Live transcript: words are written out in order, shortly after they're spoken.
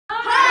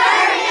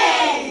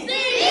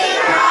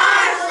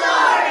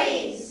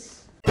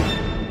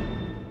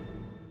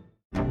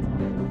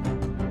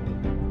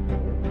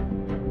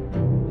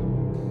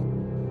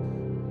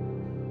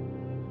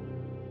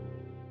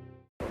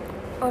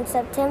On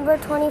September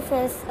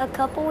 25th, a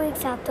couple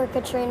weeks after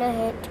Katrina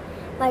hit,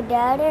 my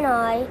dad and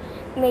I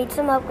made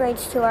some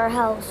upgrades to our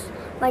house.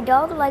 My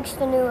dog likes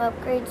the new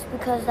upgrades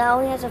because now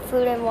he has a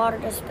food and water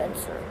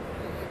dispenser.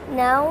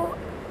 Now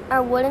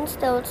our wooden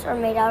stilts are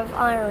made out of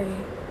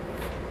iron.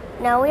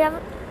 Now we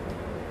have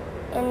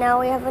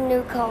a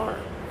new car.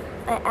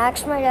 I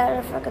asked my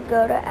dad if I could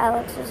go to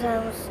Alex's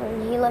house,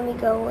 and he let me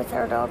go with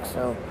our dog.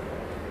 So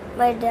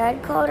my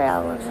dad called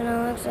Alex, and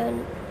Alex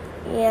said,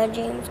 "Yeah,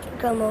 James can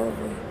come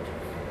over."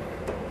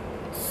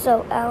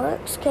 So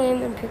Alex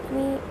came and picked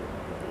me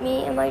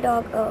and my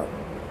dog up,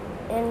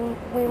 and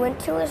we went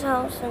to his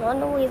house. And on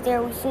the way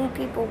there, we seen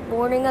people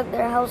boarding up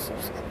their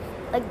houses,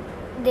 like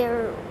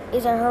there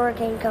is a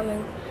hurricane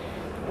coming.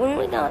 When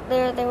we got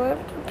there, they were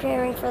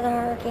preparing for the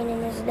hurricane,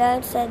 and his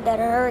dad said that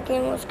a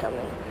hurricane was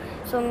coming.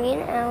 So me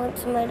and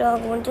Alex and my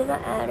dog went to the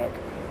attic,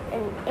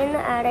 and in the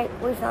attic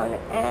we found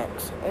an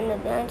axe, and the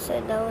dad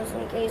said that was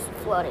in case of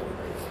flooding.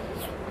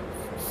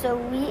 So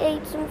we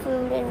ate some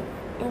food and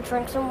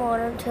drank some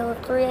water till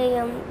 3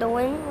 a.m. The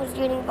wind was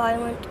getting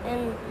violent,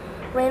 and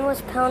rain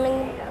was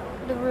pounding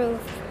the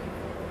roof,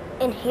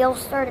 and hail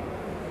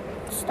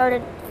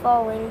started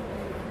falling,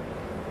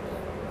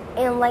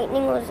 and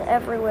lightning was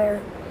everywhere.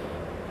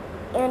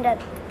 And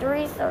at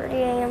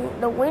 3:30 a.m.,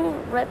 the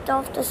wind ripped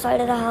off the side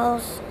of the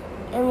house,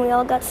 and we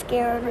all got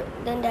scared.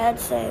 Then Dad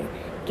said,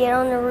 "Get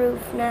on the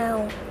roof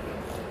now."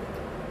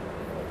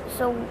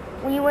 So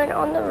we went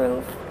on the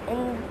roof,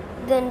 and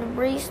then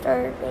debris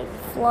started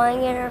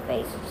flying in our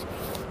faces.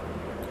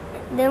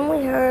 Then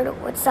we heard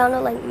what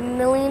sounded like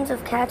millions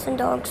of cats and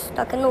dogs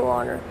stuck in the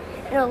water,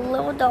 and a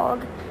little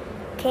dog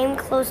came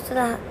close to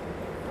the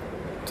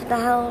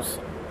house,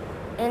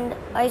 and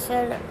I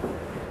said,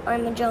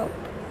 "I'm a jump."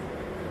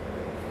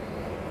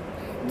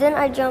 Then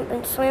I jumped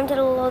and swam to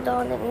the little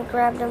dog and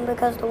grabbed him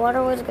because the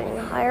water was getting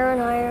higher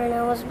and higher, and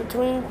I was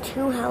between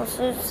two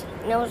houses,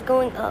 and I was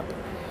going up.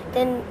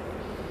 Then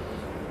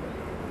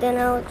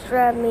Alex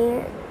grabbed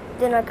me.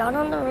 Then I got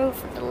on the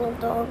roof with the little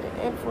dog,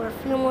 and for a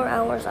few more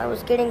hours I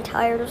was getting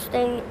tired of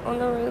staying on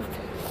the roof.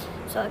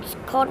 So I just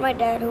called my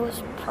dad, who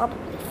was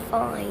probably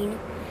fine,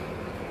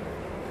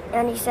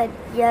 and he said,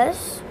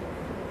 "Yes."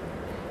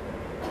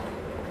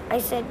 I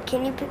said,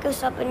 "Can you pick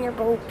us up in your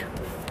boat?"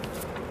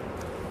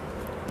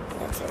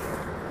 That's it.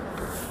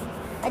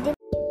 I did.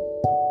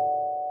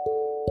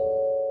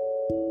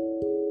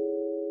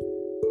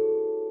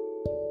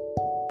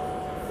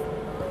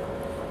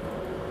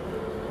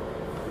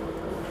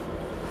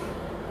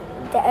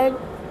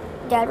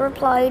 Dad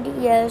replied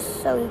yes,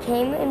 so he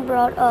came and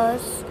brought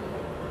us,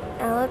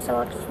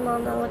 Alex's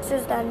mom,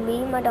 Alex's dad,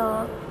 me, my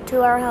dog,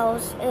 to our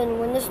house. And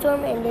when the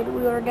storm ended,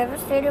 we were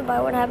devastated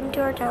by what happened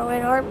to our town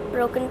and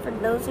heartbroken for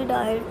those who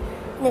died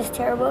in this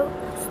terrible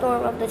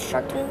storm of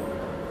destruction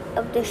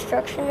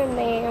and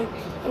mayhem,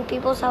 and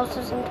people's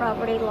houses and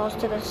property lost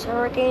to this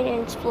hurricane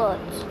and its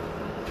floods.